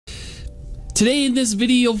Today in this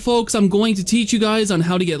video, folks, I'm going to teach you guys on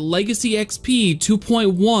how to get Legacy XP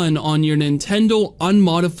 2.1 on your Nintendo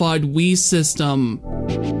Unmodified Wii system.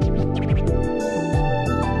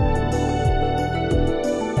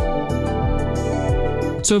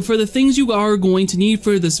 So for the things you are going to need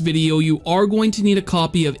for this video, you are going to need a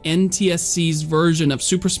copy of NTSC's version of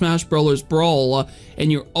Super Smash Bros. Brawl,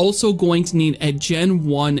 and you're also going to need a Gen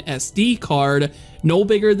 1 SD card, no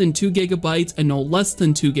bigger than 2 GB and no less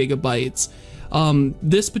than 2 GB.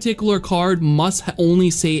 This particular card must only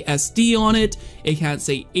say SD on it. It can't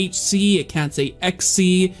say HC, it can't say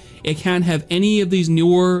XC, it can't have any of these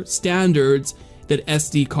newer standards that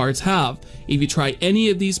SD cards have. If you try any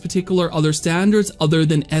of these particular other standards other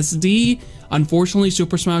than SD, unfortunately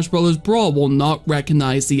Super Smash Bros. Brawl will not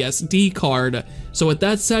recognize the SD card. So with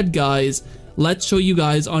that said, guys, let's show you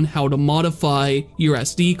guys on how to modify your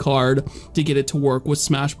SD card to get it to work with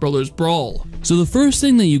Smash Bros. Brawl. So the first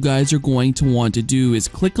thing that you guys are going to want to do is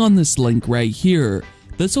click on this link right here.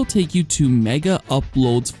 This will take you to Mega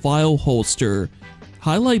Uploads file holster.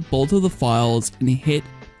 Highlight both of the files and hit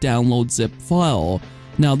download zip file.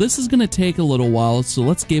 Now this is going to take a little while, so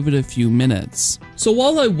let's give it a few minutes. So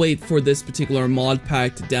while I wait for this particular mod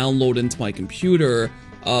pack to download into my computer,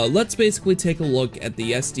 let's basically take a look at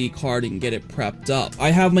the SD card and get it prepped up. I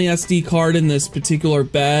have my SD card in this particular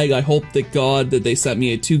bag. I hope to God that they sent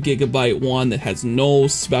me a 2 GB one that has no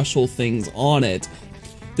special things on it.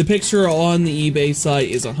 The picture on the eBay site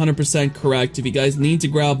is 100% correct. If you guys need to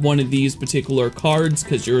grab one of these particular cards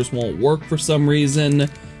because yours won't work for some reason,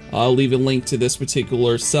 I'll leave a link to this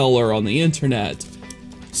particular seller on the internet.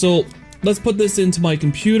 So let's put this into my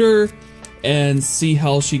computer and see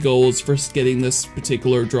how she goes for getting this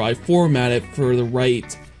particular drive formatted for the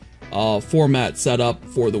right format setup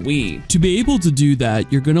for the Wii. To be able to do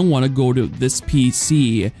that, you're going to want to go to this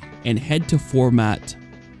PC and head to Format.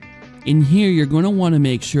 In here, you're going to want to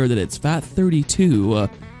make sure that it's FAT32,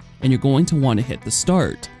 and you're going to want to hit the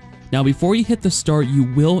start. Now before you hit the start, you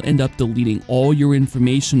will end up deleting all your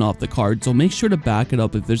information off the card, so make sure to back it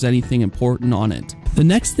up if there's anything important on it. The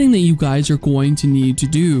next thing that you guys are going to need to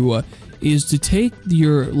do is to take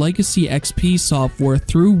your Legacy XP software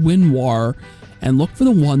through Winrar and look for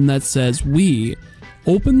the one that says Wii.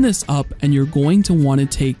 Open this up and you're going to want to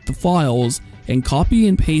take the files and copy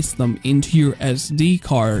and paste them into your SD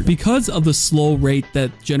card. Because of the slow rate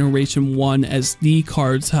that Generation 1 SD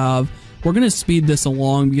cards have, we're going to speed this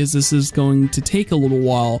along because this is going to take a little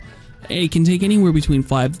while. It can take anywhere between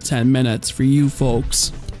 5 to 10 minutes for you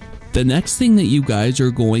folks. The next thing that you guys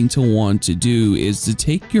are going to want to do is to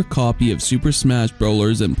take your copy of Super Smash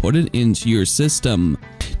Bros. And put it into your system.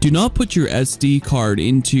 Do not put your SD card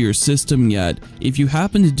into your system yet. If you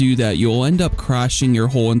happen to do that, you'll end up crashing your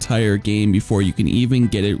whole entire game before you can even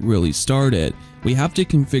get it really started. We have to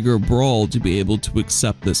configure Brawl to be able to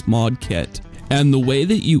accept this mod kit. And the way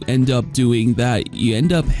that you end up doing that, you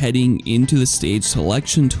end up heading into the stage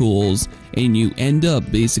selection tools and you end up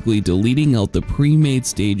basically deleting out the pre-made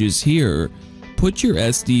stages here. Put your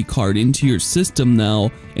SD card into your system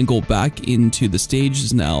now and go back into the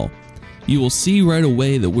stages now. You will see right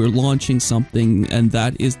away that we're launching something, and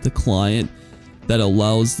that is the client that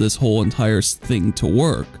allows this whole entire thing to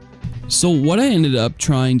work. So what I ended up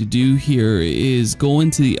trying to do here is go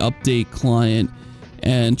into the update client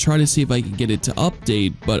and try to see if I could get it to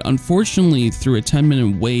update, but unfortunately through a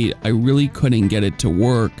 10-minute wait I really couldn't get it to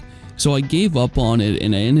work, so I gave up on it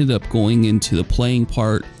and I ended up going into the playing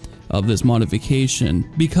part of this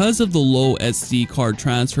modification. Because of the low SD card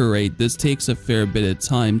transfer rate, this takes a fair bit of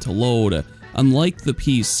time to load. Unlike the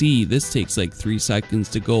PC, this takes like 3 seconds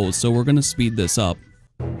to go, so we're gonna speed this up.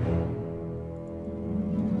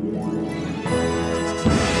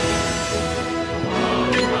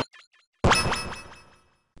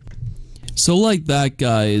 So like that,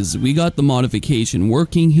 guys, we got the modification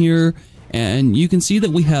working here, and you can see that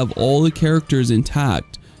we have all the characters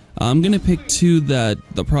intact. I'm gonna pick 2 that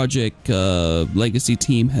the Project Legacy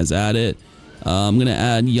team has added. I'm gonna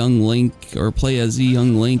add Young Link, or play as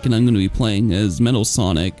Young Link, and I'm gonna be playing as Metal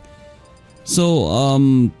Sonic. So,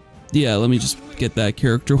 yeah, let me just get that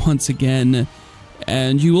character once again.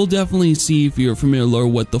 And you will definitely see, if you're familiar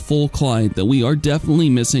with the full client, that we are definitely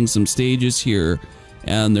missing some stages here.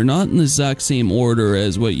 And they're not in the exact same order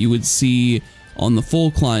as what you would see on the full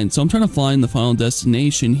client. So I'm trying to find the final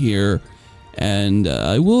destination here, and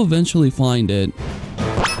I will eventually find it.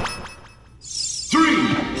 3,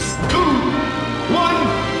 2, 1,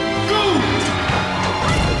 go!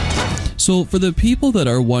 So for the people that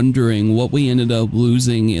are wondering what we ended up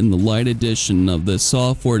losing in the Lite edition of the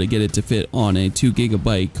software to get it to fit on a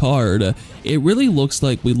 2GB card, it really looks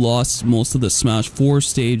like we lost most of the Smash 4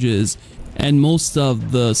 stages and most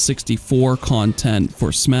of the 64 content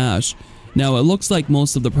for Smash. Now it looks like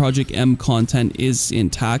most of the Project M content is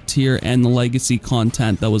intact here, and the Legacy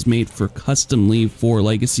content that was made for customly for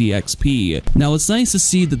Legacy XP. Now it's nice to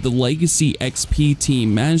see that the Legacy XP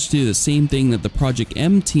team managed to do the same thing that the Project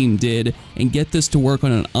M team did and get this to work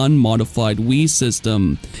on an unmodified Wii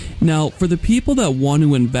system. Now for the people that want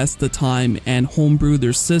to invest the time and homebrew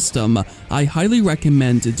their system, I highly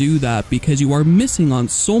recommend to do that because you are missing on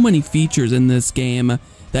so many features in this game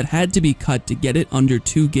that had to be cut to get it under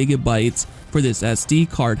 2GB for this SD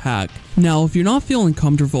card hack. Now, if you're not feeling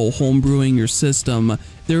comfortable homebrewing your system,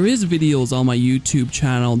 there is videos on my YouTube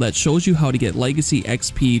channel that shows you how to get Legacy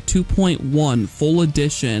XP 2.1 full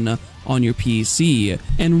edition on your PC.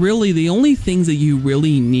 And really, the only things that you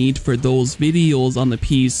really need for those videos on the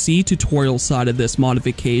PC tutorial side of this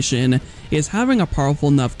modification is having a powerful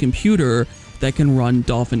enough computer that can run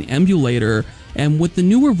Dolphin emulator. And with the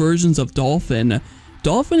newer versions of Dolphin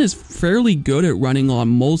is fairly good at running on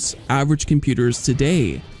most average computers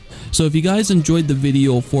today. So if you guys enjoyed the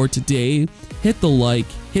video for today, hit the like,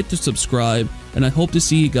 hit the subscribe, and I hope to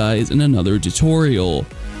see you guys in another tutorial.